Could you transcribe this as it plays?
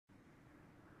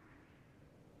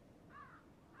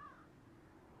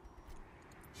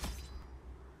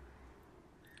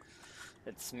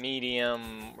It's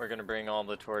medium. We're gonna bring all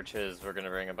the torches. We're gonna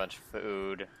bring a bunch of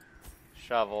food.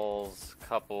 Shovels,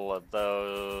 couple of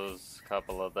those,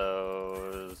 couple of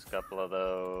those, couple of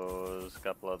those,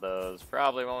 couple of those.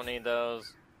 Probably won't need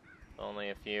those. Only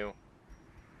a few.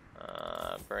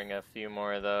 Bring a few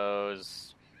more of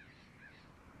those.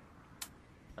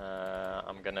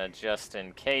 I'm gonna just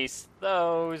in case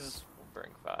those. We'll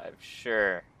bring 5,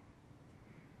 sure.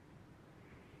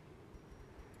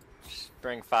 Just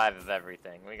bring 5 of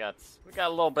everything. We got a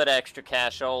little bit of extra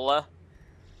cashola.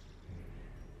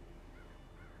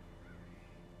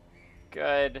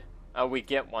 Good. Oh, we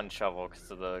get 1 shovel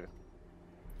because of the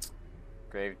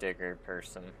gravedigger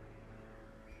person.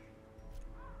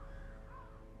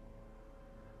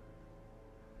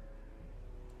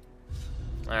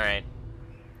 Alright.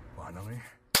 Finally,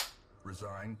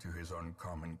 resigned to his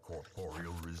uncommon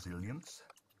corporeal resilience,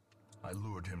 I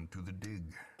lured him to the dig.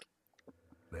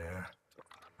 There,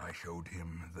 I showed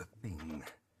him the thing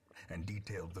and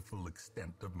detailed the full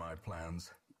extent of my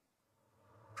plans.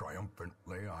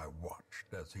 Triumphantly, I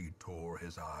watched as he tore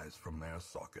his eyes from their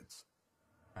sockets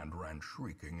and ran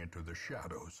shrieking into the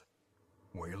shadows,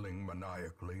 wailing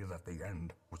maniacally that the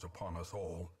end was upon us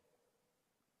all.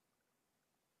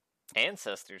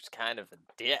 Ancestor's kind of a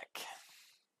dick.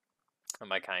 And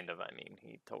by kind of, I mean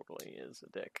he totally is a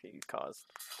dick. He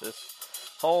caused this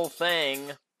whole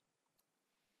thing.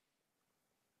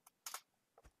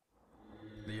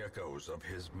 The echoes of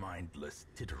his mindless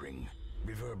tittering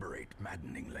reverberate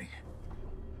maddeningly.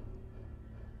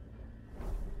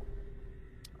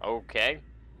 Okay.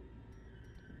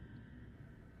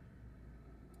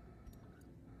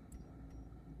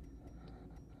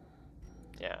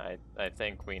 Yeah, I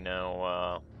think we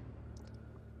know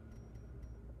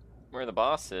where the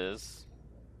boss is.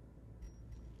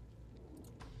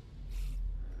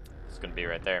 It's gonna be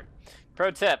right there. Pro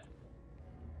tip.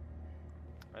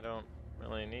 I don't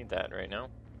really need that right now.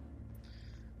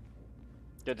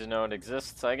 Good to know it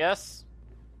exists, I guess.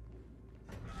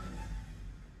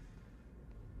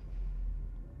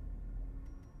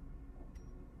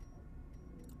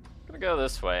 Gonna go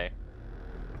this way.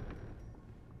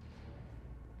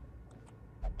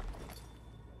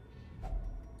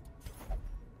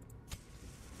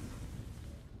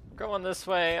 Going this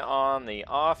way on the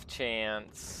off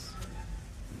chance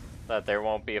that there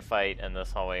won't be a fight in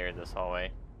this hallway or this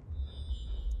hallway.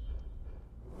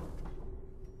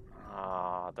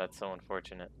 Ah, that's so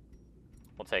unfortunate.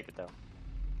 We'll take it though.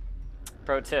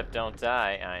 Pro tip, don't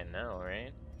die. I know,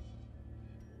 right?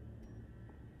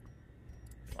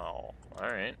 Oh,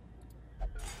 alright.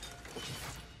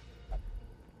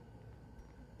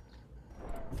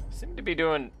 Seem to be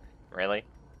doing... Really?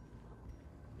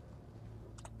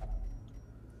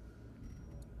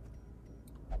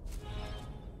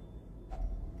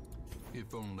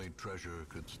 If only treasure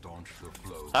could staunch the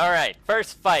flow. Alright,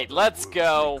 first fight, let's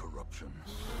go! Corruption.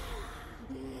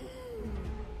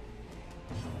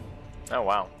 Oh,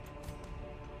 wow.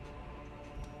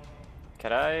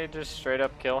 Could I just straight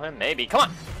up kill him? Maybe. Come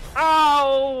on!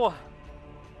 Oh!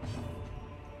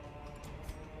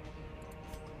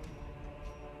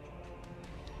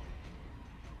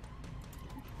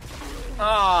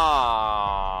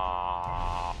 Ah!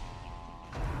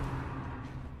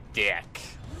 Dick.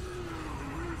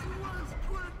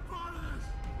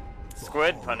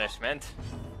 Squid punishment.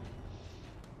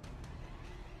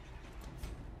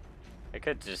 I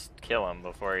could just kill him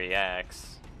before he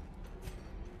acts.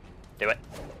 Do it.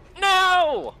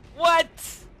 No! What?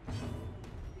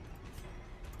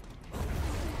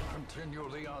 Continue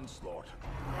the onslaught.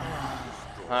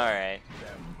 Alright.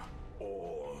 Them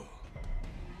all.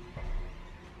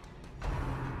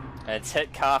 Let's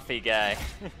hit coffee guy.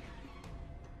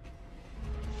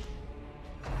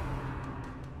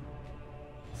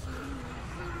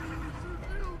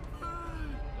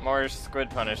 More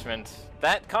squid punishment.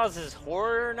 That causes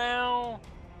horror now?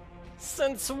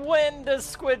 Since when does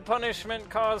squid punishment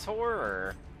cause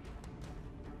horror?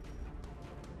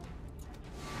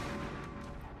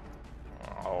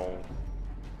 Oh.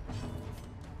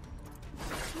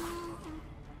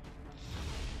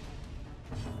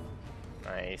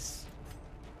 Nice.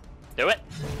 Do it!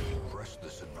 Press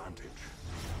this advantage.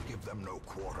 Give them no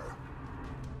quarter.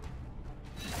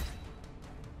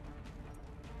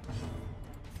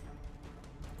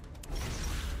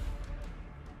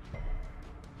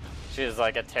 She is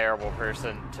like a terrible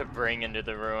person to bring into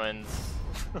the ruins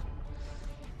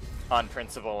on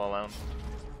principle alone.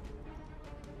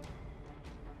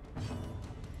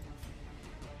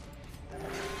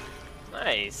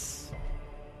 Nice.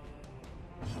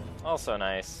 Also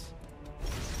nice.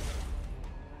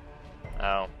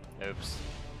 Oh, oops.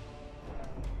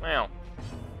 Well,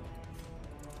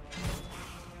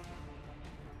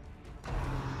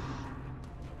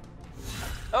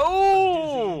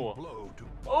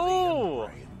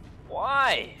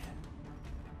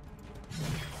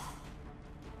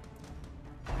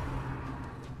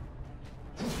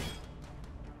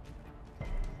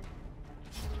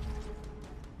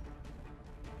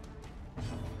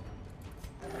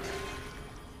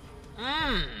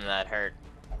 That hurt.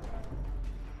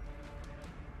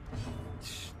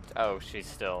 Oh, she's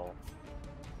still...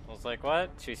 I was like, what?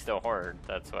 She's still horde.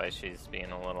 That's why she's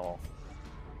being a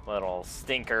little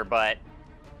stinker butt.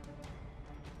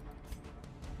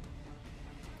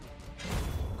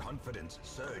 Confidence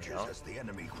surges as the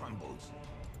enemy crumbles.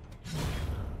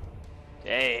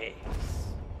 Jeez.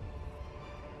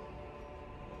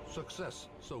 Success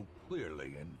so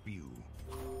clearly in view.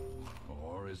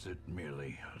 Or is it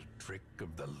merely a trick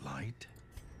of the light?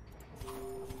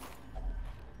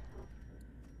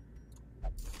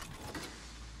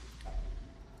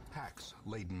 Packs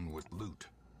laden with loot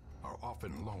are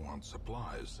often low on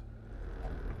supplies.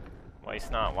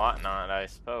 Waste not, lot not, I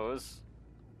suppose.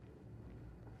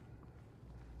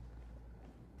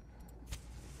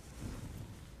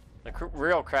 The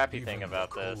real crappy Even thing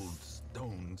about the cold this...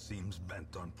 stone seems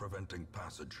bent on preventing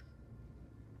passage.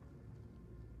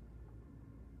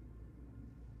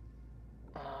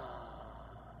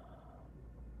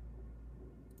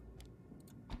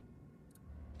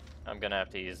 I'm gonna have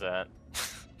to use that.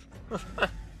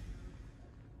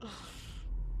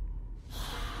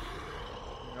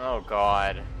 Oh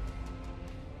god.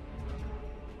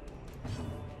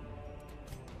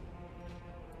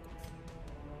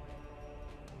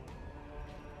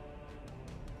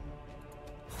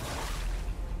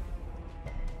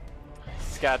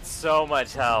 He's got so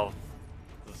much health.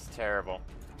 This is terrible.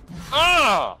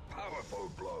 Oh!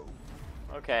 Powerful blow.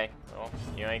 Okay, well,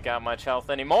 you ain't got much health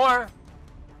anymore,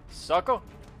 sucker.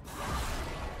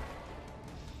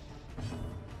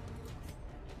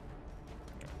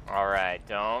 Alright,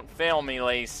 don't fail me,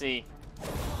 Lacey.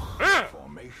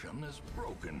 Formation is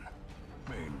broken.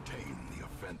 Maintain the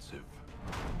offensive.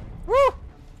 Woo!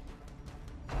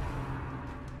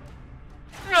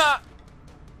 Ah!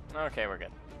 Okay, we're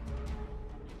good.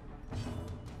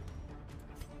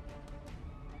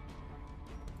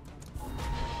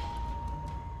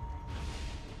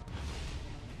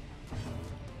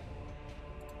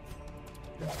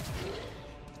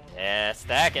 Yeah,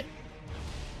 stack it.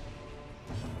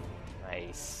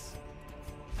 Nice.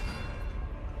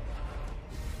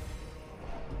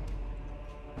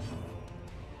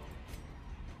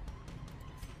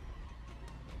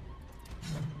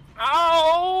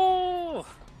 Oh!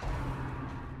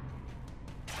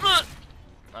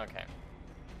 Okay.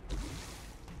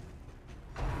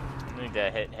 I need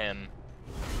to hit him.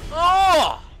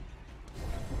 Oh!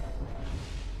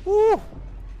 Woo!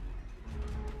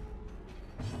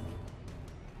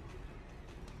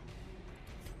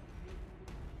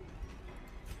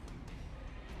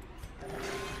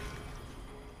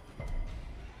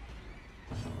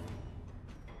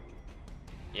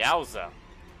 Yowza.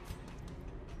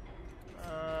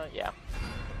 Yeah.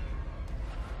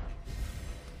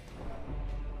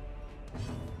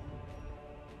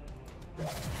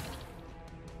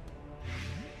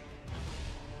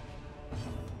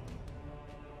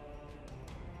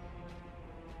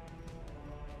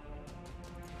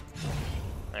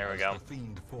 There we go. The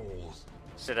fiend falls.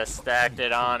 Should have stacked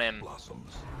it on him.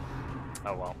 Blossoms.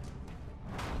 Oh well.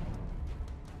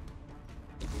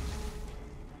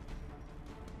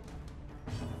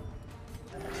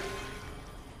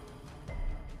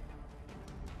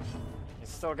 He's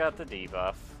still got the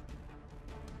debuff.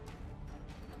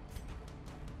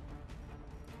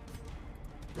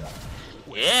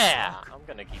 Yeah! I'm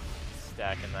gonna keep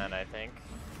stacking that, I think.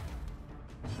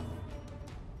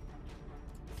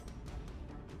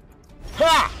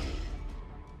 Ha!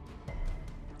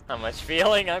 How much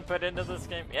feeling I put into this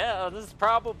game? Yeah, this is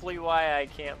probably why I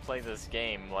can't play this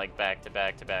game like back to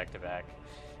back to back to back.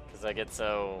 Because I get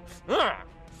so...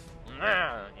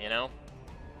 you know?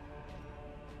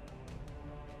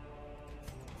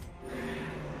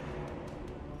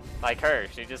 Like her,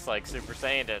 she just like Super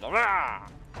Saiyan did.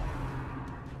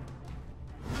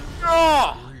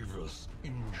 Grievous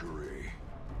injury.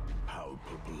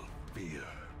 Palpable fear.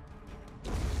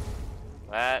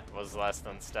 That was less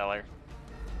than stellar.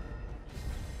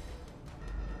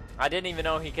 I didn't even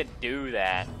know he could do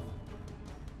that.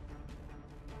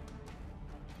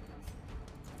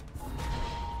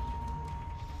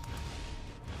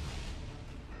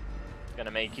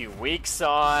 Gonna make you weak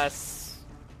sauce.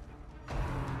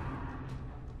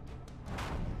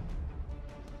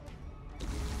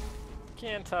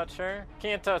 Can't touch her.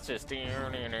 Can't touch this.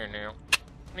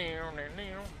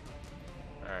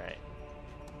 Alright.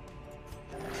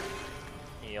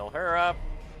 Heal her up.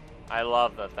 I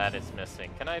love that that is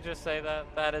missing. Can I just say that?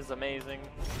 That is amazing.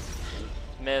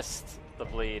 Missed the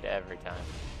bleed every time.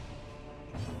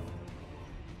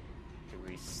 Do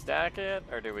we stack it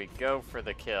or do we go for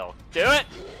the kill? Do it!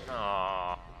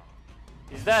 Aww.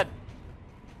 He's dead.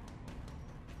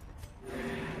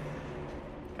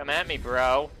 Come at me,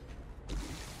 bro.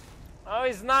 Oh,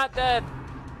 he's not dead.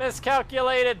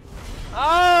 Miscalculated.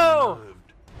 Oh!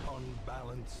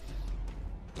 Unbalanced.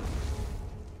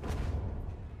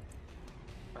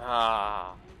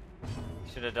 Ah.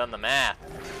 Should have done the math.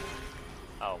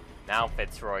 Oh, now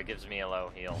Fitzroy gives me a low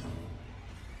heal.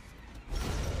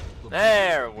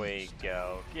 There we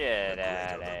go. Get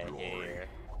out of here.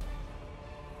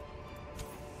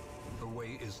 The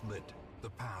way is lit. The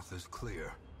path is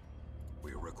clear.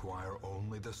 We require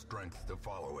only the strength to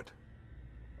follow it.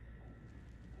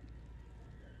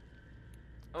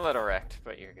 A little wrecked,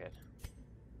 but you're good.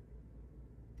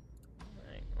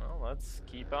 Alright, well, let's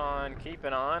keep on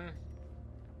keeping on.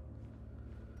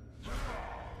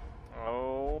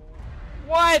 Oh.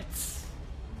 What?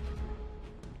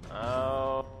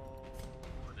 Oh.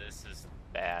 This is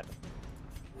bad.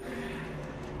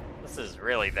 This is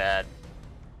really bad.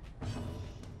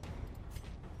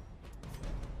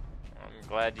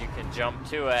 I'm glad you can jump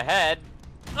to ahead.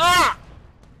 Ah!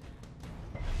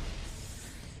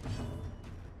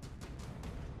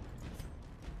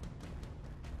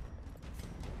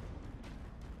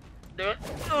 A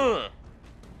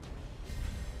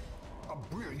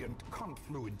brilliant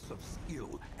confluence of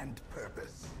skill and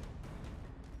purpose.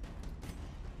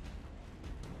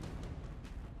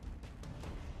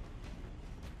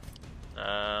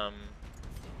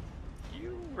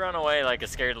 You run away like a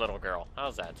scared little girl.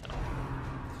 How's that sound?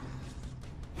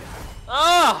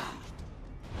 Ah!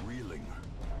 Reeling,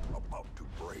 about to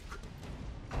break.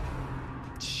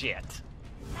 Shit.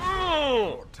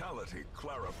 Mortality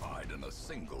clarified in a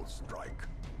single strike.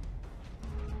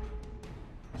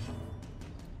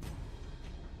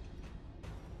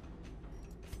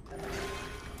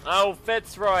 Oh,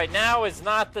 Fitzroy, now is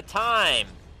not the time.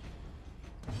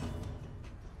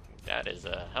 That is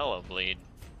a hell of a bleed.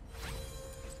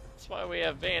 That's why we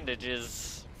have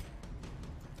bandages.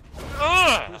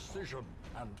 Ugh! Precision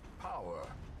and power.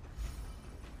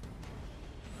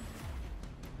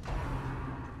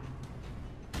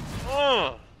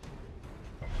 Ugh!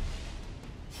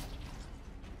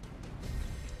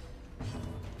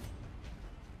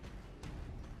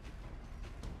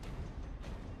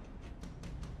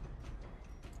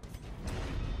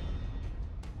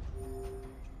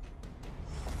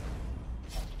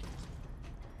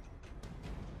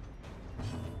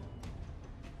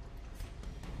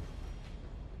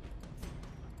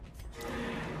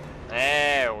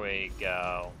 There we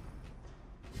go.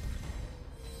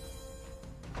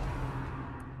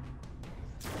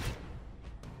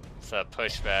 It's a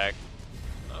pushback.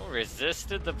 Oh,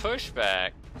 resisted the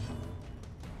pushback.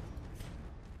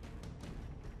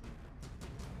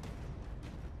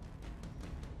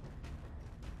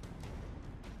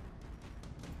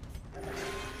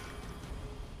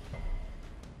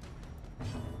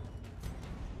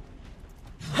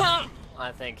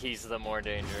 I think he's the more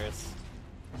dangerous.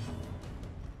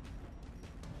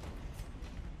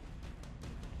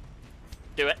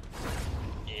 Do it.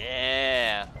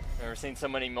 Yeah. Never seen so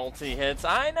many multi-hits.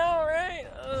 I know, right?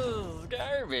 Ugh,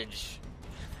 garbage.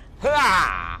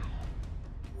 Ha!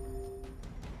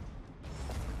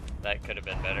 That could have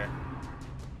been better.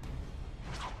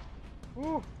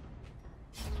 Woo.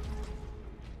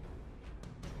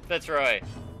 Fitzroy.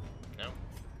 No.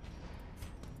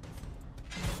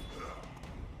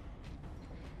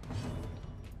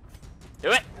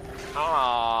 Do it.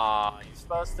 Aw, you're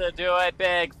supposed to do it,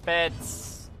 Big Fitz.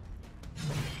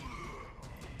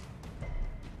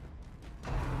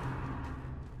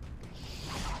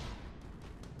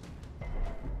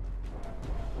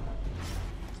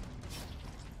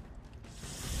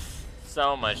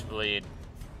 So much bleed.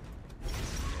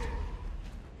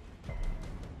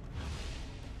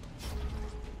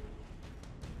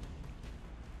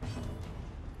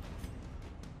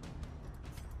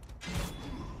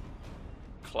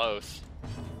 Close.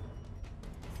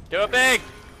 Do it big!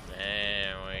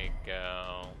 There we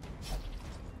go.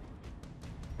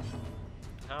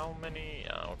 How many?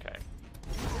 Oh, okay.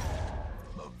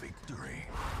 A victory.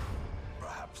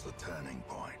 Perhaps the turning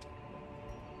point.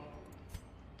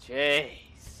 Jeez.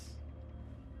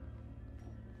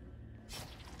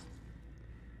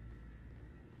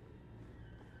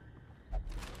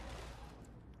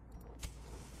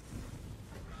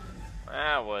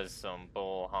 That was some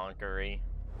bull honkery.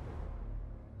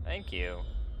 Thank you.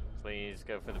 Please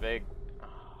go for the big. Oh.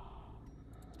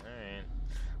 Alright.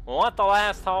 We want the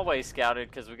last hallway scouted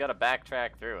because we gotta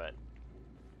backtrack through it.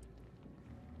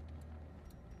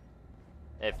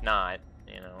 If not,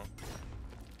 you know.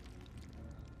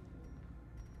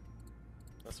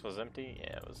 This was empty?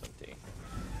 Yeah, it was empty.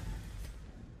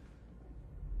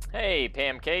 Hey,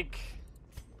 Pancake.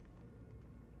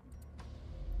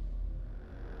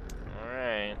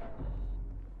 Alright.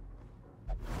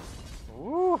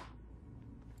 Woo!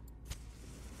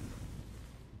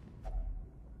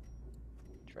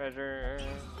 Treasure.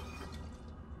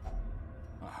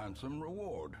 A handsome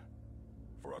reward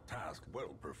for a task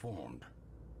well performed.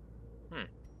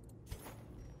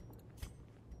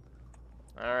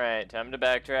 Alright, time to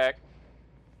backtrack.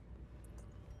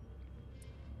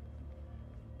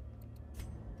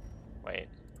 Wait,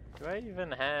 do I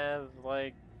even have,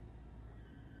 like,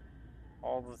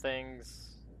 all the things?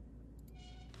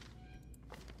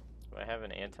 Do I have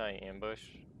an anti-ambush?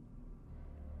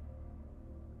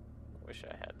 Wish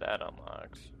I had that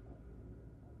unlocked.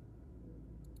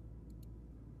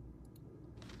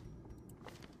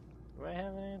 Do I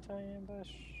have an anti-ambush?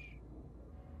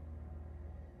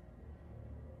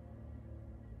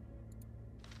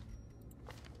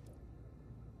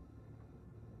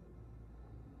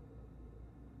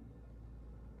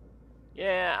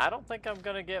 Yeah, I don't think I'm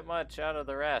gonna get much out of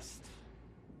the rest.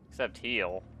 Except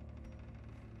heal.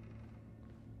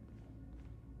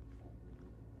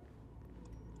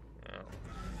 Oh.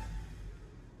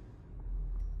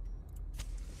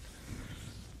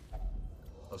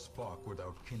 A spark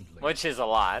without kindling. Which is a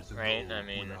lot, right? I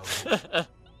mean...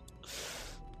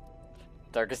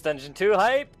 Darkest Dungeon 2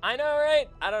 hype? I know, right?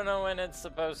 I don't know when it's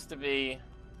supposed to be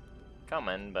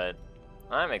coming, but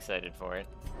I'm excited for it.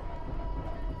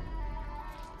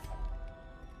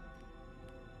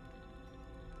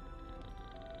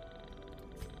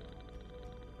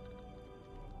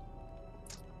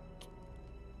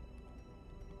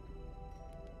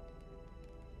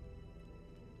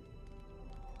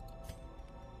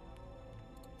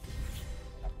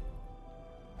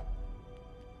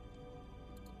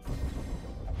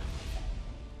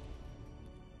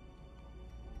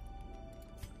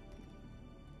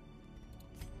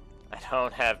 I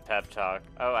don't have pep talk.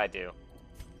 Oh, I do.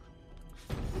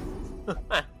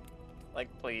 Like,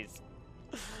 please.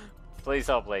 Please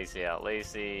help Lacey out.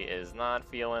 Lacey is not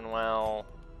feeling well.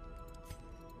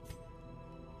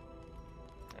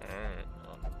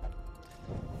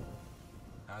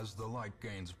 As the light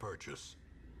gains purchase,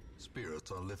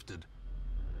 spirits are lifted,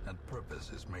 and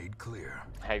purpose is made clear.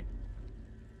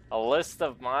 A list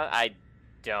of I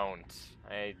don't.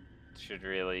 I should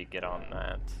really get on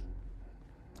that.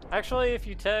 Actually, if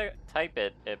you type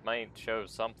it, it might show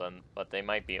something, but they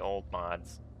might be old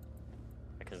mods.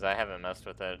 Because I haven't messed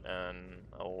with it in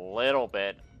a little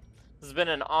bit. This has been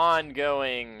an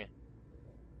ongoing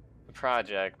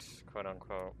project, quote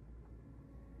unquote,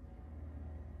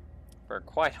 for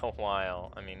quite a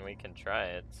while. I mean, we can try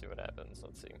it, see what happens.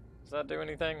 Let's see. Does that do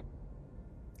anything?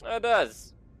 Oh, it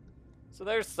does. So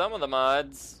there's some of the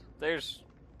mods. There's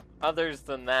others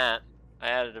than that. I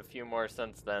added a few more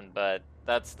since then, but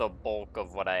that's the bulk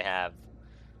of what I have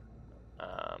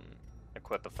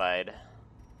equipified.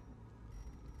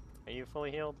 Are you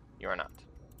fully healed? You are not.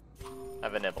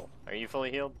 Have a nibble. Are you fully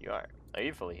healed? You are. Are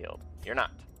you fully healed? You're not.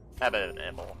 Have a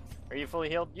nibble. Are you fully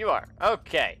healed? You are.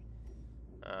 Okay.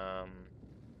 Do I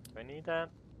need that?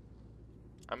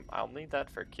 I'll need that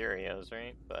for curios,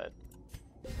 right? But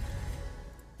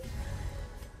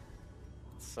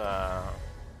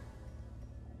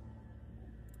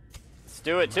let's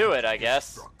do it to it, I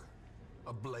guess.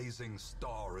 A blazing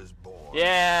star is born.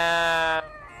 Yeah.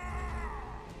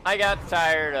 I got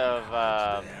tired of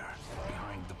There,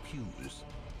 behind the pews,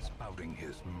 spouting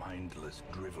his mindless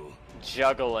drivel.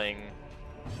 juggling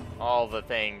all the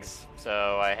things,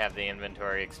 so I have the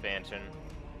inventory expansion.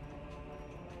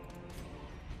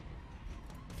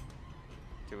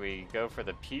 Do we go for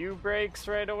the pew breaks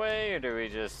right away, or do we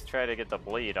just try to get the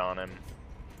bleed on him?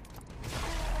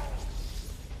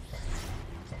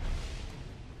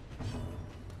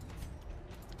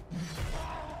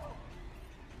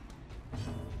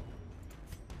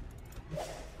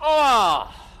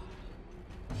 Oh!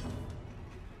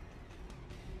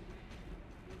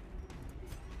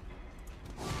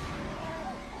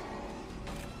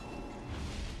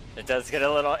 It does get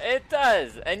a little... It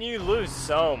does! And you lose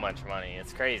so much money.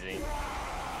 It's crazy.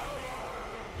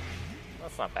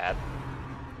 That's not bad.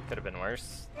 Could have been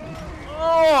worse.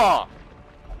 Oh!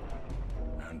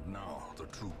 And now the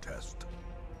true test.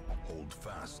 Hold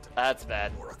fast. That's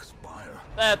bad. Or expire.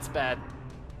 That's bad.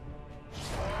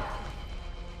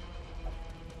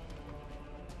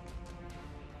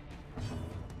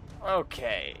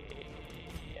 Okay.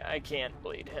 I can't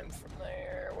bleed him from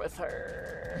there with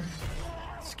her.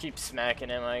 Just keep smacking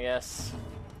him, I guess.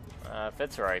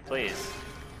 Fitzroy, please.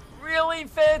 Really,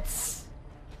 Fitz?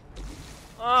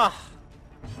 Ah,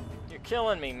 you're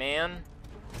killing me, man.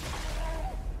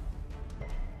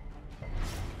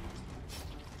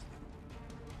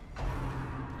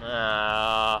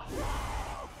 Ah.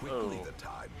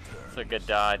 a good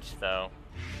dodge, though.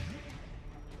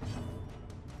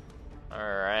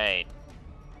 Alright.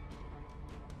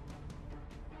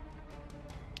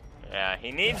 Yeah,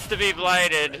 he needs to be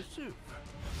blighted.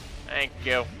 Thank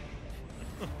you.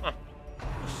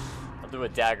 I'll do a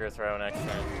dagger throw next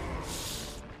time.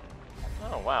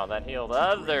 Oh wow, that healed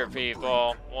other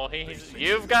people. Well,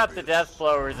 you've got the death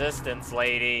blow resistance,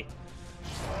 lady.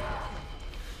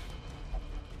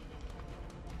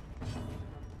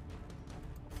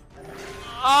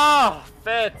 Oh,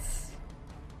 fits.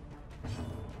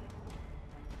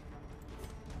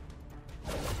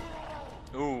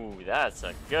 Ooh, that's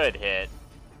a good hit.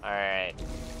 Alright.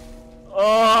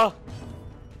 Oh!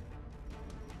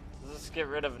 Does this get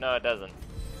rid of... No, it doesn't.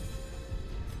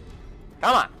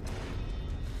 Come on!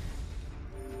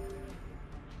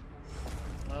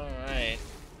 Alright.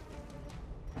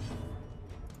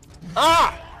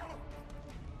 Ah!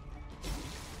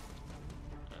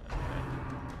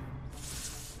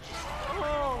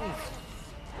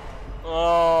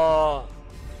 Oh!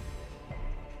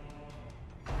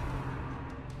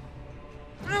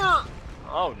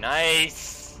 Oh,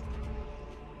 nice!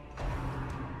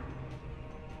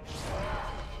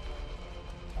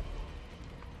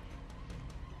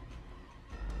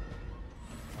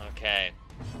 Okay.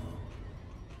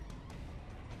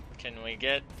 Can we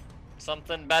get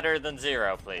something better than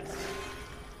 0, please?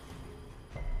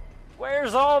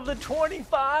 Where's all the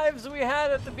 25s we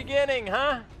had at the beginning,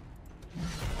 huh?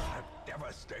 A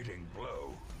devastating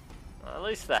blow. Well, at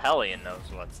least the Hellion knows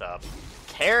what's up.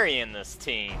 Carrying this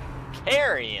team.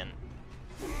 Carrying.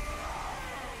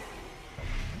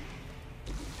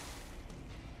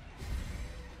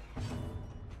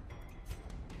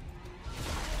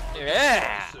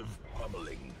 Yeah! Massive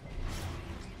pummeling.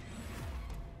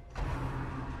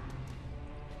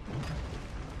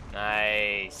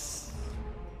 Nice.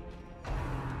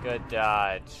 Good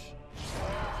dodge.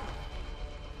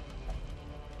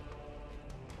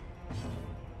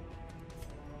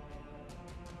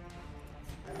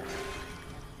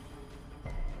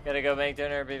 Gotta go make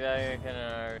dinner, be back in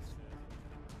hours.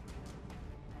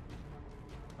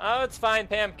 Oh, it's fine,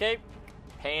 Pam Cake.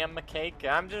 Pam Cake.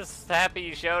 I'm just happy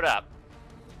you showed up.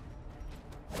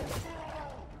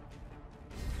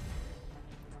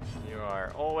 You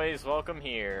are always welcome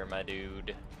here, my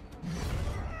dude.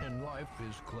 In life,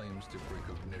 his claims to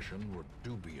recognition were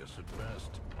dubious at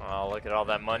best. Oh, look at all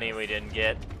that money we didn't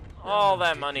get. All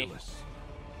that money. Ridiculous.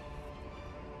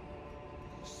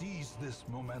 Seize this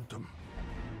momentum.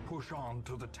 Push on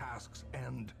to the task's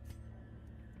end.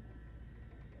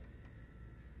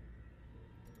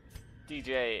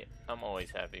 DJ, I'm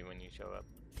always happy when you show up.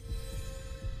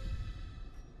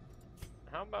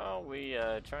 How about we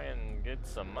try and get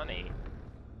some money?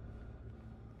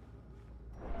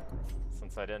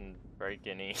 Since I didn't break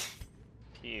any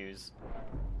pews.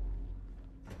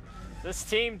 This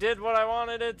team did what I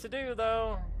wanted it to do,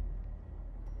 though.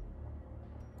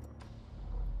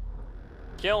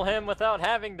 Kill him without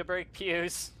having to break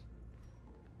pews.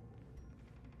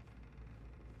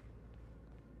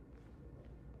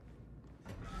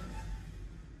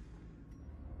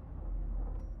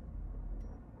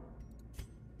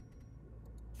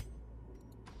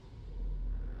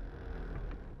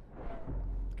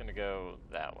 Gonna go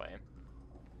that way.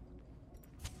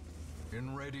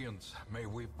 In Radiance, may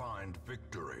we find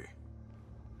victory.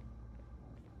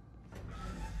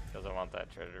 Because I want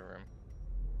that treasure room.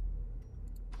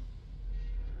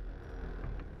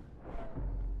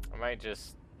 I might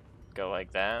just go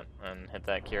like that and hit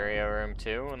that curio room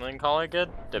too and then call it good,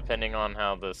 depending on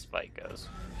how this fight goes.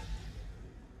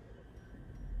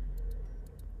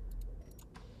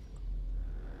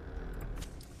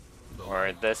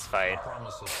 Or this fight.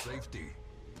 Promise of safety.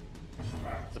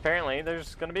 So apparently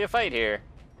there's gonna be a fight here.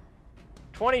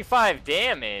 25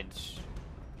 damage?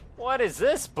 What is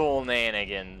this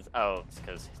bull-nanigans? Oh, it's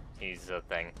because he's a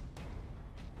thing.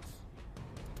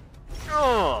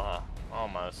 Oh,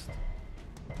 almost.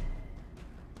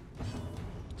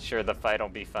 Sure the fight will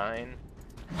be fine.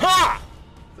 Ha!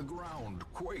 The ground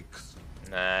quakes.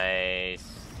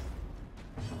 Nice.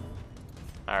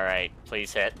 Alright,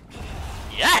 please hit.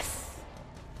 Yes!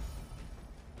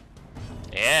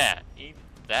 Yeah, eat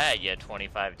that, you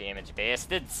 25 damage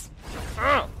bastards.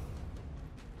 Ugh.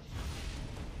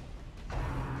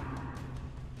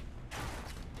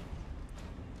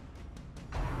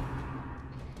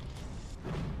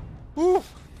 Woo!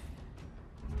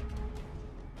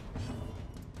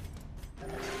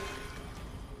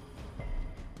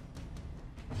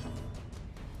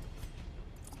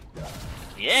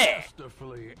 Yeah!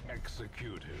 Masterfully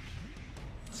executed.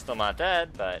 Still not dead,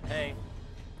 but hey.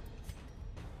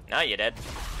 Now you're dead.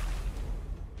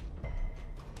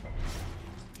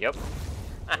 Yep.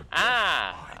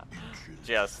 Ah,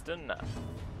 just enough.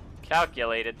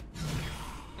 Calculated.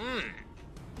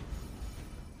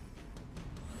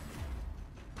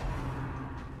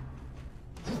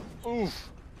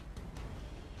 Oof.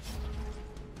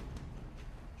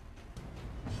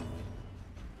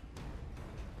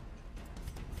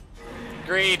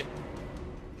 Agreed.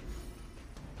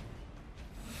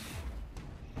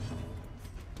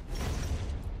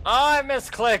 Oh, I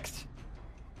misclicked.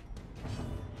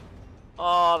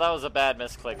 Oh, that was a bad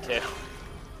misclick too.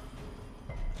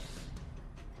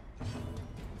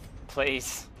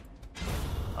 Please.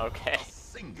 Okay. A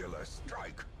singular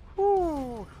strike.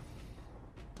 Woo.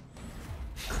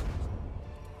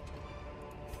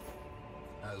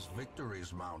 As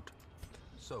victories mount,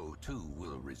 so too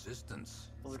will resistance.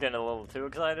 I was getting a little too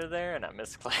excited there, and I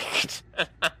misclicked.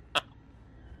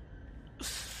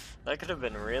 That could have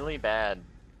been really bad.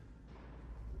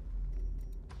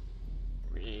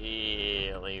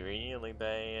 Really, really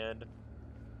bad.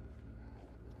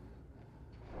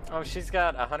 Oh, she's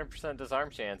got 100% disarm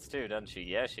chance too, doesn't she?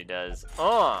 Yeah, she does.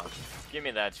 Oh, give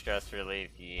me that stress relief.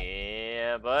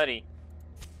 Yeah, buddy.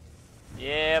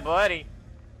 Yeah, buddy.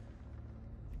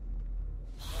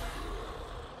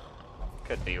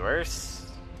 Could be worse.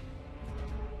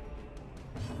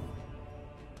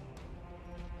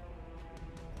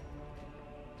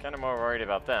 Kind of more worried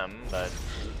about them, but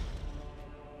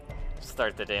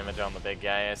start the damage on the big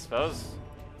guy, I suppose.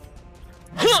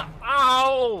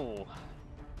 Ow!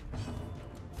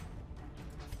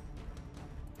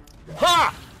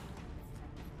 Ha!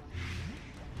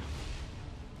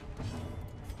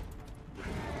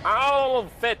 Oh,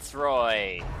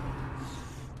 Fitzroy!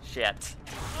 Shit.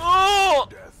 Oh!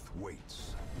 Death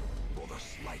waits for the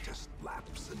slightest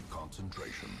lapse in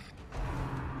concentration.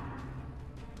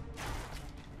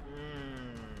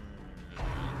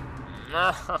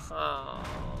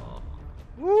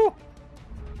 Woo!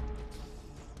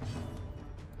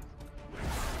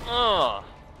 Oh!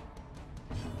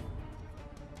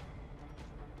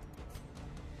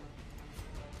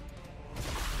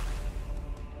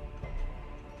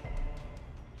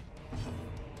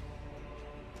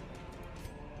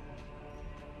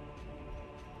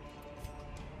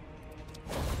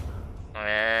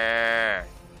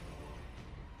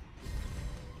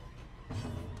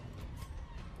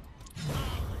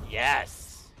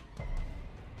 Yes.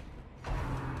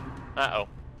 Uh-oh.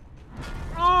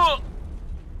 Oh!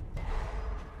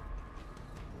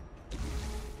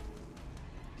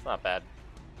 It's not bad.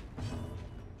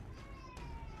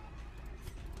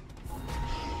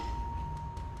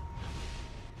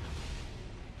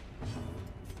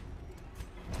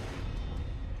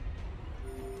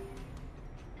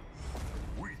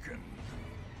 Weaken.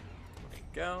 There we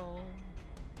go.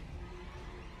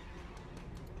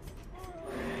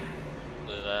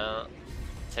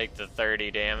 Take the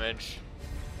 30 damage,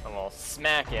 and we'll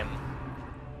smack him.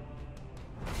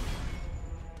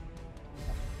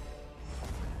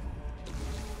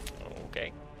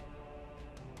 Okay.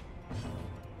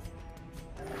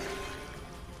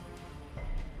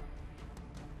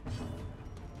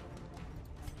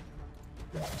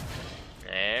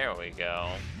 There we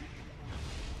go.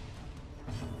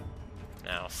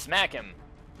 Now smack him.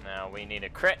 Now we need a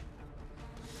crit.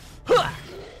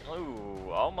 Ooh,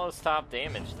 almost top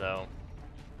damage though.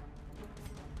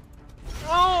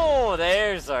 Oh,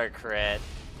 there's our crit.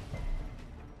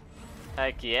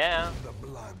 Heck yeah. The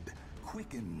blood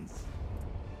quickens.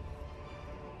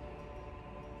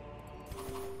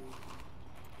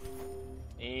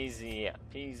 Easy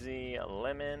peasy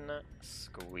lemon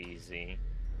squeezy.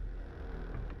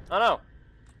 Oh no!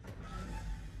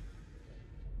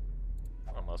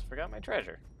 Almost forgot my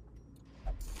treasure.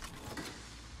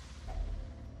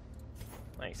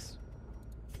 Nice.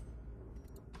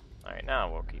 Alright,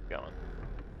 now we'll keep going.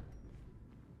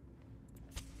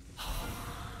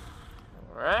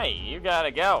 Alright, you gotta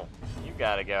go. You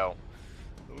gotta go.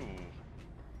 Ooh.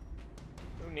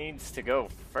 Who needs to go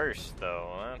first,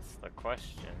 though? That's the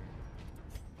question.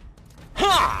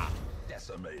 Ha!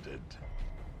 Decimated.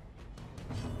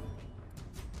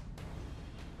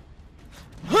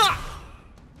 Ha!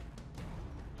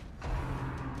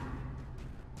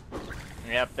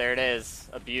 Yep, there it is.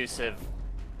 Abusive.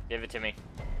 Give it to me.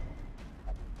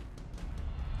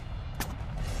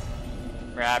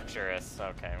 Rapturous.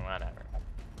 Okay, whatever.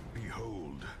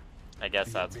 Behold. I guess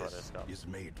the that's what abyss it's called. is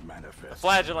made manifest. The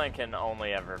flagellant can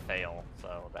only ever fail,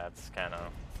 so that's kind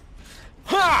of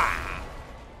ha!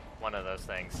 One of those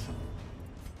things.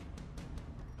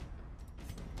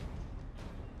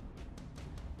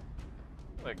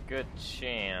 A good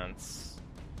chance.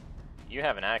 You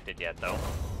haven't acted yet, though.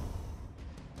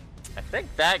 I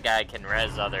think that guy can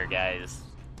res other guys.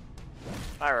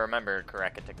 If I remember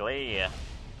correctly.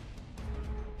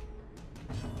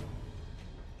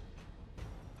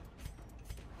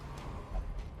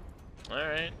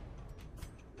 Alright.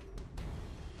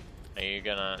 Are you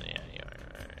gonna... Yeah, you are.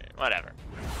 Alright. Whatever.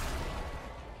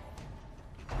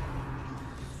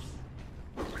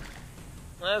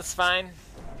 That's fine.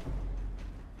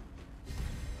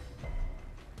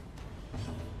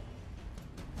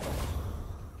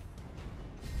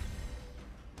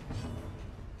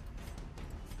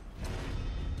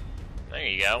 There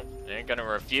you go. You ain't gonna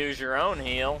refuse your own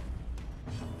heal.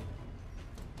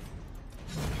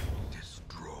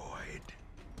 Destroyed.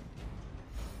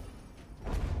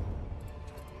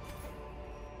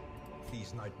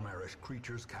 These nightmarish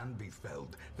creatures can be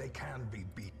felled. They can be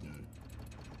beaten.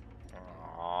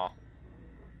 Aww.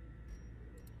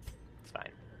 It's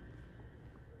fine.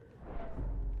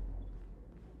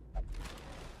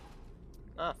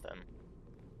 Nothing.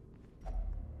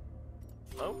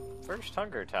 Oh, first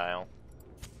hunger tile.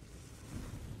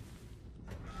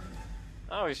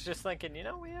 Oh, he's just thinking, you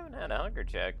know, we haven't had a hunger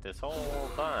check this whole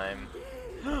time.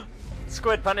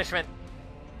 Squid punishment!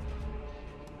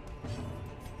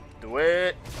 Do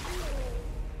it!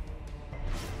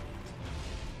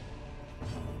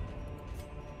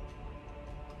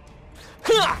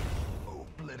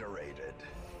 Obliterated.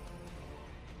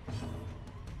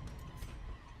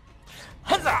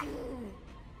 Huzzah!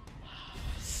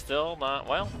 Still not,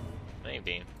 well,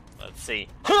 maybe. Let's see.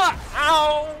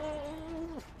 Ow!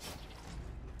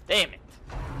 Damn it.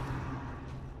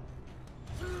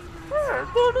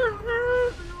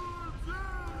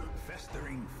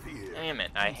 Festering fear. Damn it,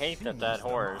 I hate that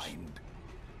horse.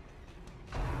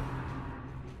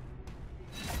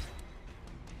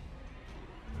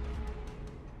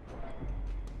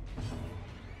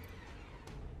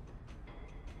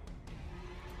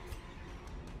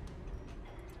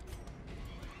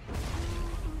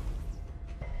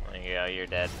 There you go, you're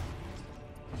dead.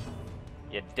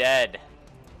 You're dead.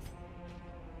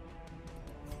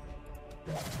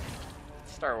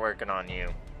 Start working on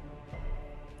you.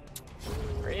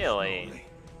 Really? Slowly,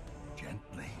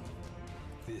 gently.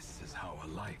 This is how a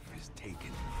life is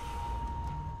taken.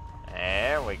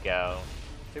 There we go.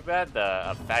 Too bad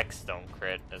the effects don't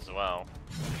crit as well.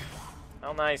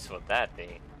 How nice would that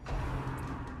be?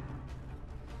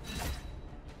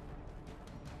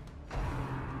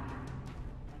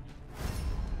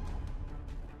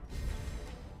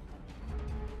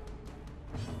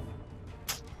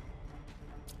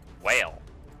 Whale.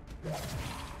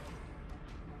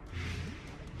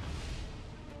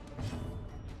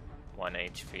 One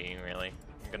HP, really.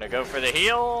 I'm gonna go for the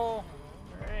heal.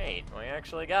 Alright, we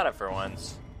actually got it for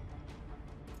once.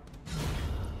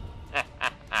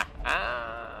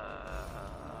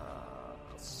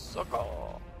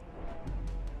 Suckle.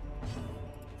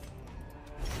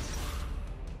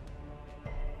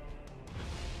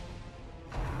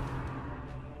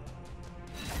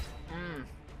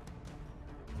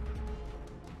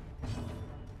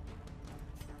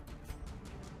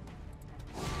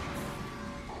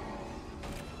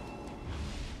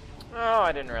 Oh,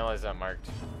 I didn't realize that marked.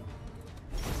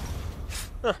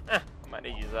 Might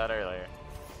have used that earlier.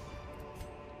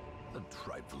 A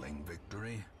trifling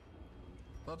victory,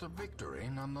 but a victory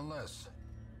nonetheless.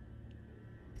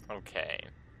 Okay.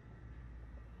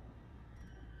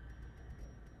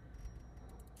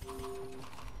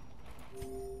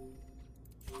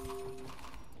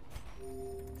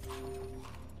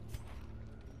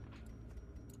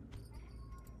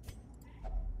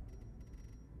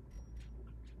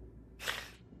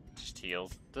 Just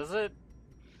heals. Does it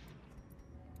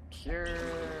cure?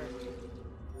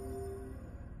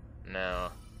 No.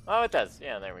 Oh, it does.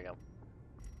 Yeah, there we go.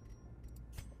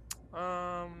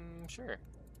 Sure.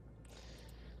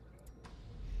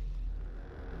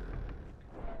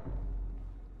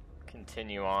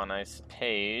 Continue on, I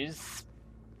suppose.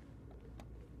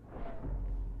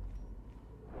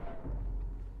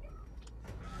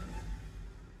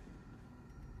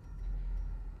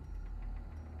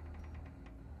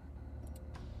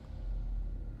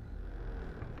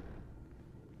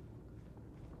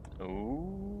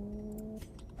 Ooh.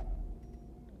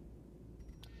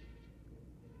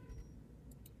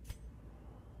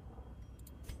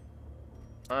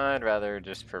 I'd rather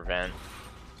just prevent.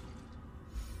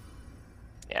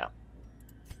 Yeah.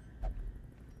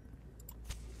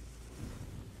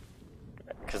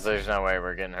 Because there's no way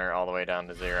we're getting her all the way down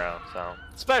to 0, so.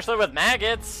 Especially with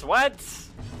maggots! What?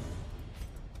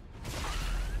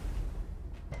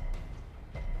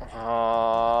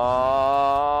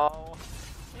 Oh.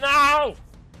 No!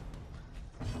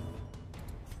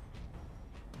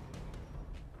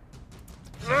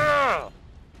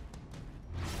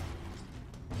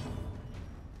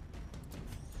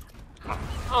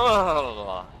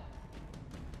 Oh,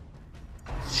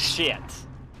 shit.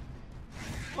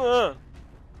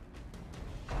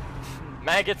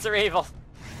 Maggots are evil.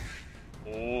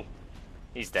 Ooh,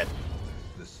 he's dead.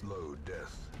 The slow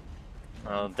death.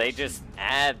 Oh, they just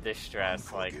add the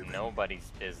stress like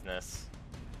nobody's business.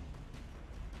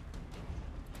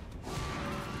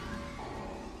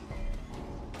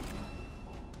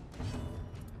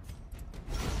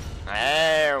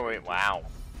 There we, wow.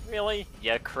 Really?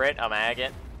 You crit a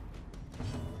maggot?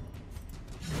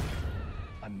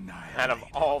 Out of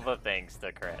all the things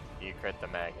to crit, you crit the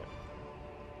maggot.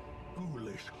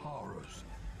 Foolish horrors.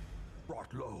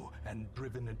 Brought low and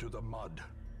driven into the mud.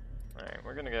 Alright,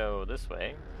 we're gonna go this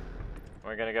way.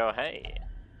 We're gonna go, hey.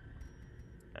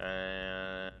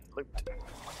 And loot.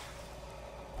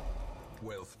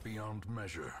 Wealth beyond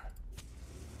measure.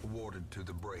 Awarded to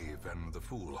the brave and the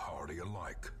foolhardy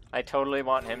alike. I totally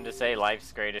want him to say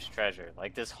life's greatest treasure.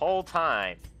 Like this whole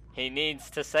time, he needs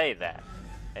to say that.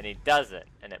 And he doesn't,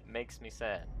 and it makes me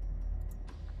sad.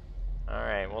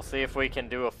 Alright, we'll see if we can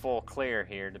do a full clear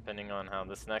here, depending on how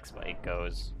this next fight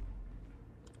goes.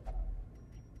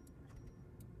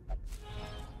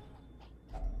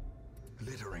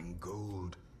 Glittering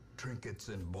gold, trinkets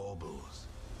and baubles.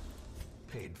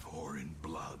 Paid for in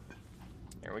blood.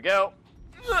 Here we go.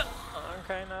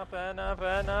 Okay, not bad, not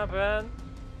bad, not bad.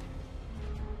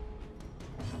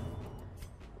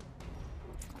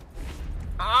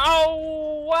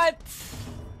 Oh, what?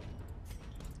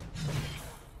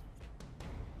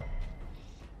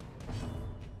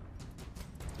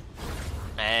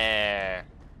 There.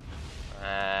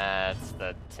 That's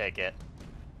the ticket.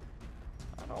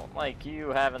 I don't like you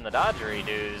having the dodgery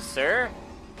dues, sir.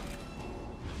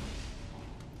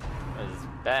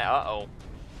 Uh-oh.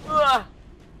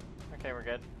 Okay, we're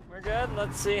good. We're good.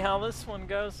 Let's see how this one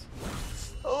goes.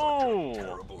 Oh! Such a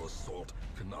terrible assault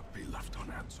cannot be left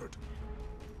unanswered.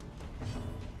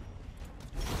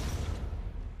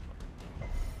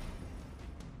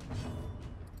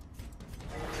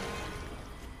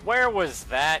 Where was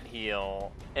that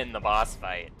heal in the boss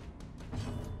fight?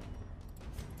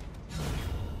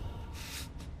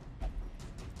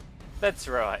 That's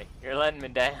Roy. You're letting me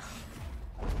down.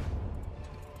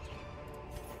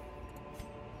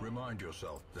 Remind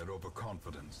yourself that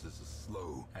overconfidence is a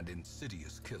slow and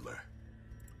insidious killer.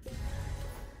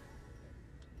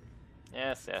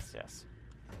 Yes, yes, yes.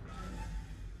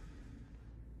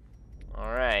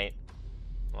 Alright.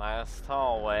 Last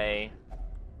hallway.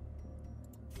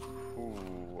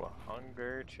 Ooh,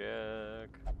 hunger check.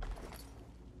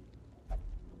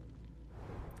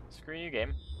 Screw you,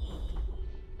 game.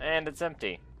 And it's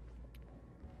empty.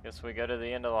 Guess we go to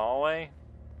the end of the hallway,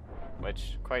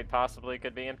 which quite possibly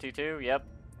could be empty too. Yep.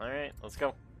 Alright, let's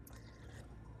go.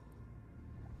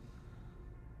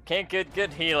 Can't get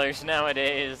good healers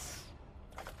nowadays.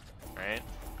 Alright.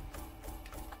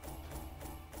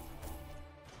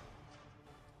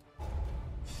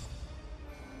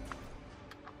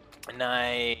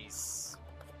 Nice.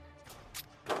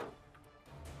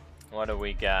 What do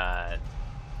we got?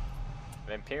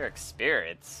 Vampiric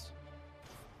spirits?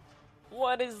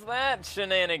 What is that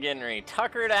shenaniganry?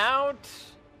 Tuckered out?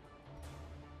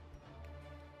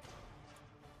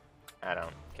 I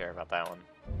don't care about that one.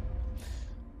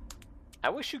 I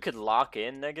wish you could lock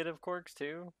in negative quirks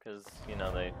too, because, you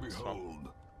know, they... Behold,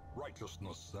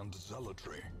 righteousness and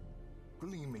zealotry,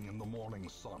 gleaming in the morning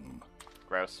sun.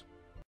 Gross.